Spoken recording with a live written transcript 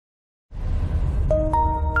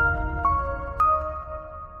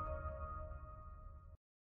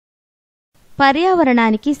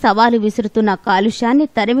పర్యావరణానికి సవాలు విసురుతున్న కాలుష్యాన్ని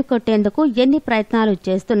తరిమికొట్టేందుకు ఎన్ని ప్రయత్నాలు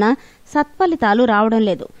చేస్తున్నా సత్ఫలితాలు రావడం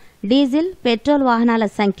లేదు. డీజిల్, పెట్రోల్ వాహనాల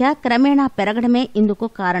సంఖ్య క్రమేణా పెరగడమే ఇందుకు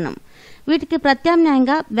కారణం. వీటికి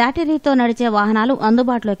ప్రత్యామ్నాయంగా బ్యాటరీతో నడిచే వాహనాలు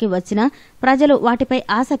అందుబాటులోకి వచ్చినా ప్రజలు వాటిపై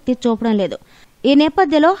ఆసక్తి చూపడం లేదు. ఈ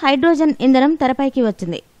నేపథ్యంలో హైడ్రోజన్ ఇంధనం తెరపైకి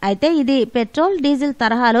వచ్చింది. అయితే ఇది పెట్రోల్, డీజిల్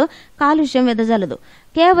తరహాలో కాలుష్యం వెదజల్లదు.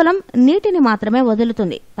 కేవలం నీటిని మాత్రమే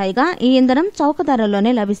వదులుతుంది. పైగా ఈ ఇంధనం చౌక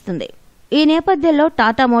ధరల్లోనే లభిస్తుంది. ఈ నేపథ్యంలో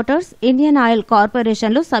టాటా మోటార్స్, ఇండియన్ ఆయిల్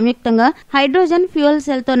కార్పొరేషన్లు సంయుక్తంగా హైడ్రోజన్ ఫ్యూయల్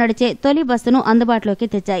సెల్ తో నడిచే తొలి బస్సును అందుబాటులోకి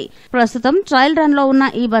తెచ్చాయి. ప్రస్తుతం ట్రయల్ రన్ లో ఉన్న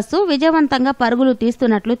ఈ బస్సు విజయవంతంగా పరుగులు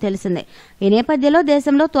తీస్తున్నట్లు తెలిసిందే. ఈ నేపథ్యంలో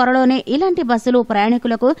దేశంలో త్వరలోనే ఇలాంటి బస్సులు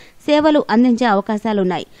ప్రయాణికులకు సేవలు అందించే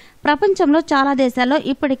అవకాశాలున్నాయి. ప్రపంచంలో చాలా దేశాల్లో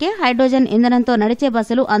ఇప్పటికే హైడ్రోజన్ ఇంధనంతో నడిచే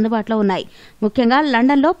బస్సులు అందుబాటులో ఉన్నాయి. ముఖ్యంగా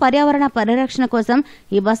లండన్లో పర్యావరణ పరిరక్షణ కోసం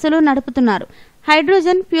ఈ బస్సులు నడుపుతున్నారు.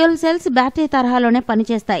 హైడ్రోజన్ ఫ్యూయల్ సెల్స్ బ్యాటరీ తరహాలోనే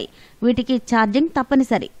పనిచేస్తాయి. వీటికి ఛార్జింగ్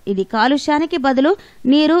తప్పనిసరి. ఇది కాలుష్యానికి బదులు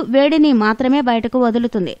నీరు, వేడిని మాత్రమే బయటకు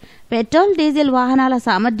వదులుతుంది. పెట్రోల్, డీజిల్ వాహనాల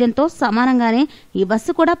సామర్థ్యంతో సమానంగానే ఈ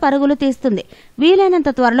బస్సు కూడా పరుగులు తీస్తుంది. వీలైనంత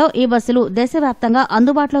త్వరలో ఈ బస్సులు దేశవ్యాప్తంగా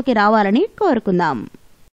అందుబాటులోకి రావాలని కోరుకుందాం.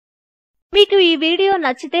 మీకు ఈ వీడియో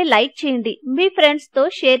నచ్చితే లైక్ చేయండి, మీ ఫ్రెండ్స్ తో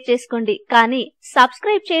షేర్ చేసుకోండి, కానీ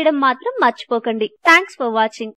సబ్స్క్రైబ్ చేయడం మాత్రం మర్చిపోకండి. Thanks for watching.